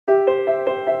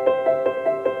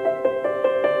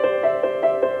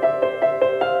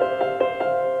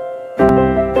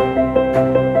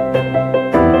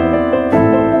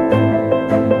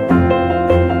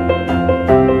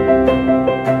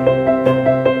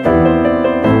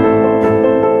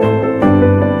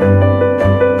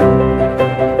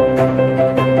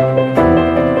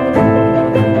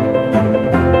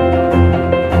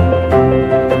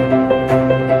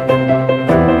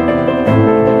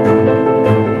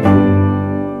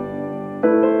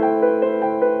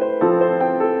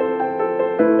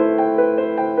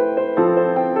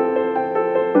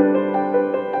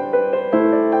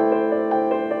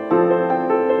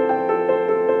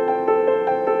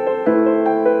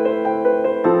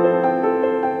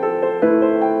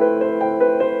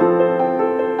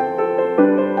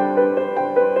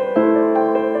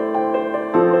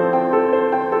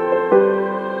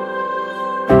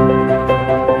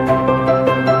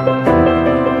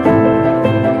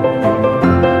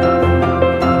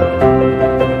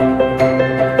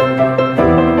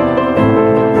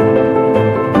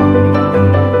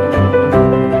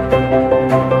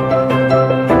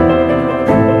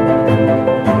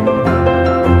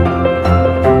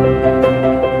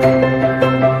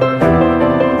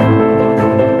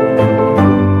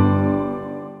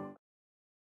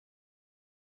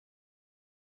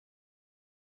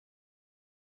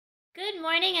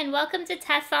and welcome to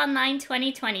TESS Online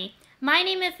 2020. My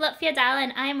name is Lutfiyya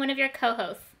and I am one of your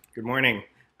co-hosts. Good morning.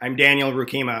 I'm Daniel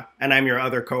Roukema, and I'm your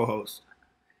other co-host.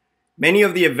 Many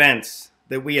of the events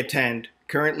that we attend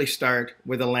currently start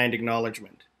with a land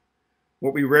acknowledgement.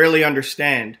 What we rarely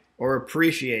understand or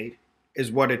appreciate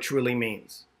is what it truly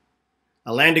means.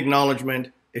 A land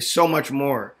acknowledgement is so much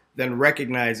more than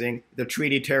recognizing the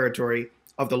treaty territory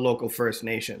of the local First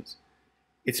Nations.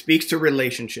 It speaks to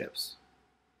relationships.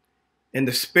 In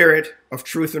the spirit of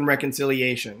truth and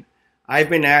reconciliation, I've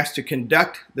been asked to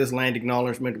conduct this land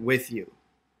acknowledgement with you.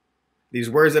 These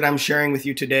words that I'm sharing with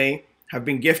you today have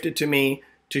been gifted to me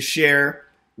to share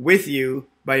with you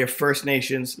by a First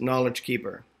Nations knowledge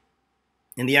keeper.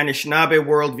 In the Anishinaabe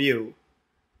worldview,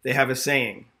 they have a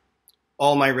saying,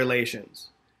 all my relations.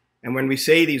 And when we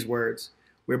say these words,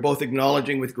 we're both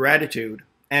acknowledging with gratitude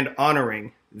and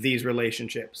honoring these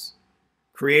relationships.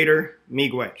 Creator,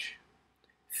 Miigwech,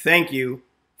 thank you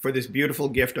for this beautiful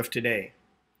gift of today.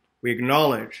 We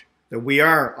acknowledge that we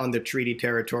are on the treaty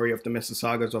territory of the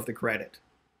Mississaugas of the Credit,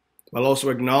 while also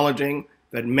acknowledging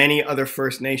that many other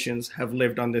First Nations have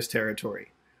lived on this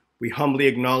territory. We humbly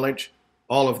acknowledge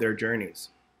all of their journeys.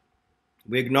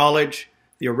 We acknowledge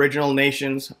the original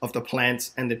nations of the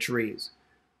plants and the trees.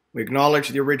 We acknowledge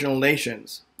the original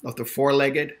nations of the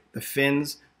four-legged, the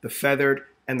fins, the feathered,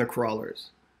 and the crawlers.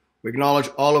 We acknowledge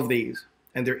all of these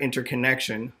and their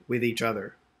interconnection with each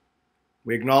other.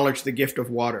 We acknowledge the gift of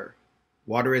water.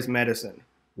 Water is medicine.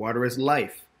 Water is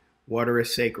life. Water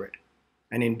is sacred.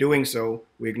 And in doing so,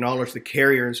 we acknowledge the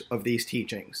carriers of these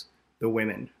teachings, the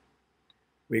women.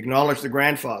 We acknowledge the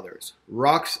grandfathers,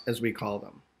 rocks as we call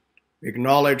them. We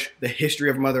acknowledge the history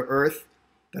of Mother Earth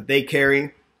that they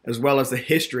carry, as well as the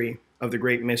history of the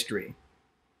Great Mystery.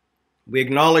 We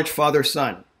acknowledge Father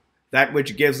Sun, that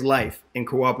which gives life in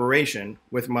cooperation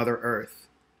with Mother Earth.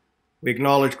 We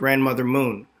acknowledge Grandmother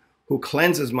Moon, who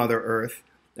cleanses Mother Earth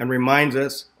and reminds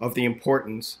us of the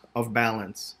importance of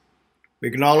balance. We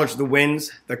acknowledge the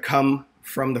winds that come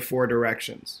from the four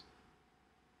directions.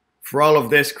 For all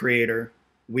of this, Creator,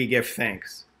 we give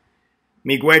thanks.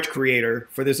 Miigwech, Creator,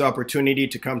 for this opportunity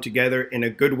to come together in a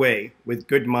good way with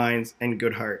good minds and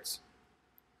good hearts.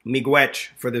 Miigwech,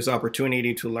 for this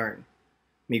opportunity to learn.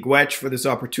 Miigwech, for this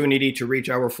opportunity to reach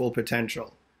our full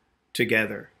potential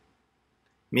together.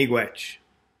 Miigwech,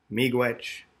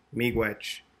 Miigwech,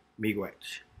 Miigwech,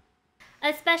 Miigwech.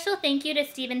 A special thank you to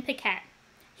Stephen Paquette.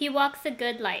 He walks a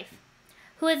good life,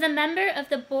 who is a member of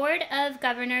the Board of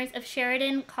Governors of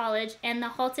Sheridan College and the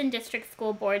Halton District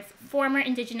School Board's former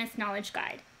Indigenous Knowledge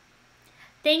Guide.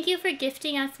 Thank you for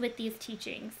gifting us with these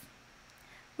teachings.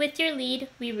 With your lead,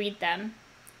 we read them,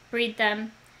 breathe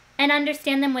them, and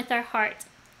understand them with our heart,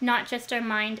 not just our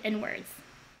mind and words.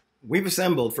 We've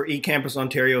assembled for eCampus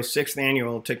Ontario's 6th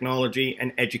Annual Technology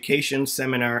and Education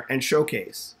Seminar and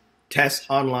Showcase, TESS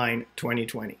Online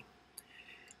 2020.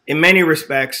 In many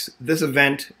respects, this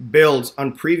event builds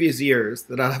on previous years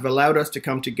that have allowed us to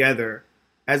come together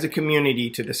as a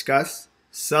community to discuss,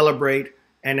 celebrate,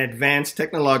 and advance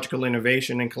technological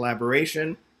innovation and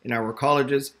collaboration in our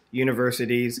colleges,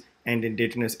 universities, and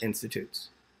Indigenous institutes.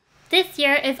 This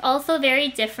year is also very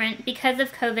different because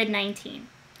of COVID-19.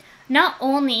 Not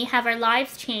only have our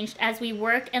lives changed as we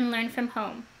work and learn from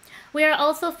home, we are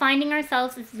also finding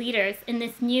ourselves as leaders in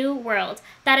this new world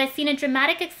that has seen a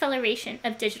dramatic acceleration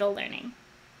of digital learning.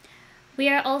 We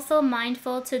are also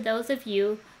mindful to those of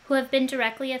you who have been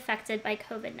directly affected by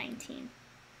COVID-19.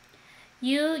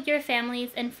 You, your families,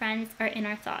 and friends are in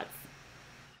our thoughts.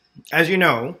 As you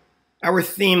know, our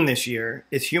theme this year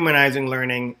is Humanizing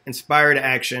Learning, Inspired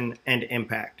Action, and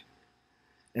Impact.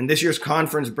 And this year's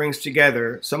conference brings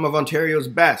together some of Ontario's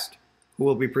best who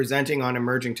will be presenting on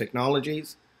emerging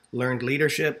technologies, learned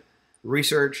leadership,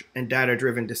 research and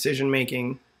data-driven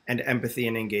decision-making, and empathy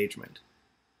and engagement.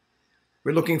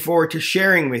 We're looking forward to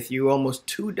sharing with you almost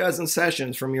 24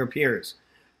 sessions from your peers,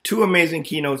 2 amazing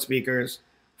keynote speakers,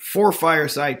 4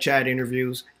 fireside chat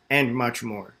interviews, and much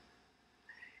more.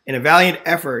 In a valiant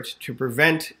effort to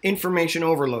prevent information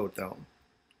overload, though,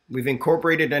 we've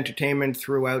incorporated entertainment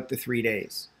throughout the 3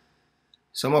 days.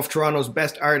 Some of Toronto's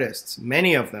best artists,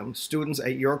 many of them students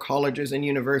at your colleges and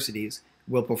universities,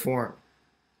 will perform.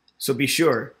 So be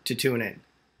sure to tune in.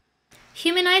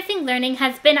 Humanizing learning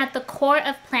has been at the core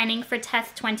of planning for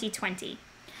TESS 2020.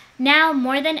 Now,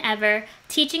 more than ever,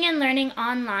 teaching and learning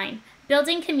online,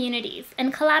 building communities,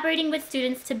 and collaborating with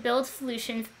students to build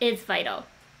solutions is vital.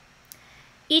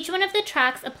 Each one of the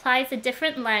tracks applies a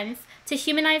different lens to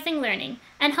humanizing learning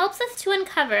and helps us to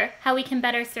uncover how we can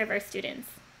better serve our students.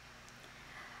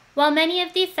 While many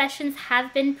of these sessions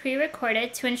have been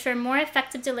pre-recorded to ensure more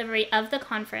effective delivery of the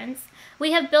conference,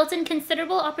 we have built in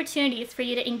considerable opportunities for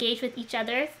you to engage with each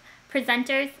other,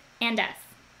 presenters, and us.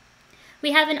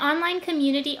 We have an online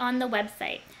community on the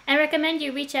website and recommend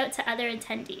you reach out to other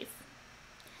attendees.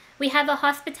 We have a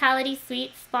hospitality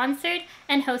suite sponsored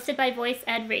and hosted by Voice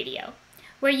Ed Radio,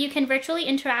 where you can virtually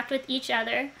interact with each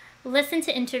other, listen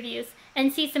to interviews,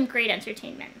 and see some great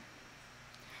entertainment.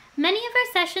 Many of our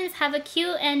sessions have a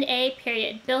Q&A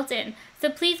period built in, so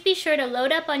please be sure to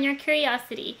load up on your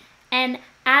curiosity and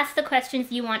ask the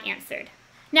questions you want answered.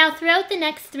 Now, throughout the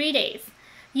next 3 days,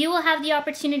 you will have the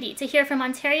opportunity to hear from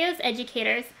Ontario's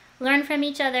educators, learn from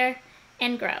each other,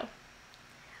 and grow.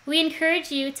 We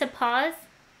encourage you to pause,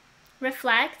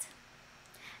 reflect,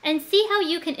 and see how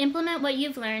you can implement what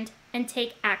you've learned and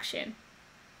take action.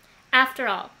 After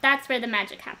all, that's where the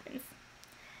magic happens.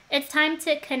 It's time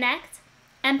to connect,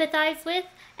 empathize with,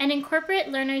 and incorporate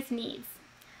learners' needs.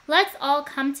 Let's all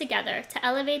come together to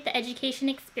elevate the education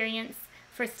experience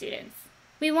for students.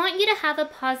 We want you to have a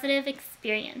positive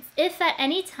experience. If at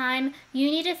any time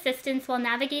you need assistance while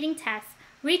navigating TESS,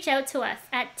 reach out to us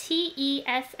at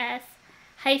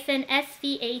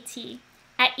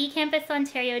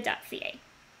tess-svat@ecampusontario.ca.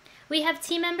 We have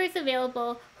team members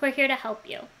available who are here to help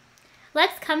you.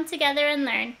 Let's come together and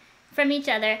learn from each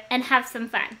other and have some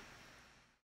fun.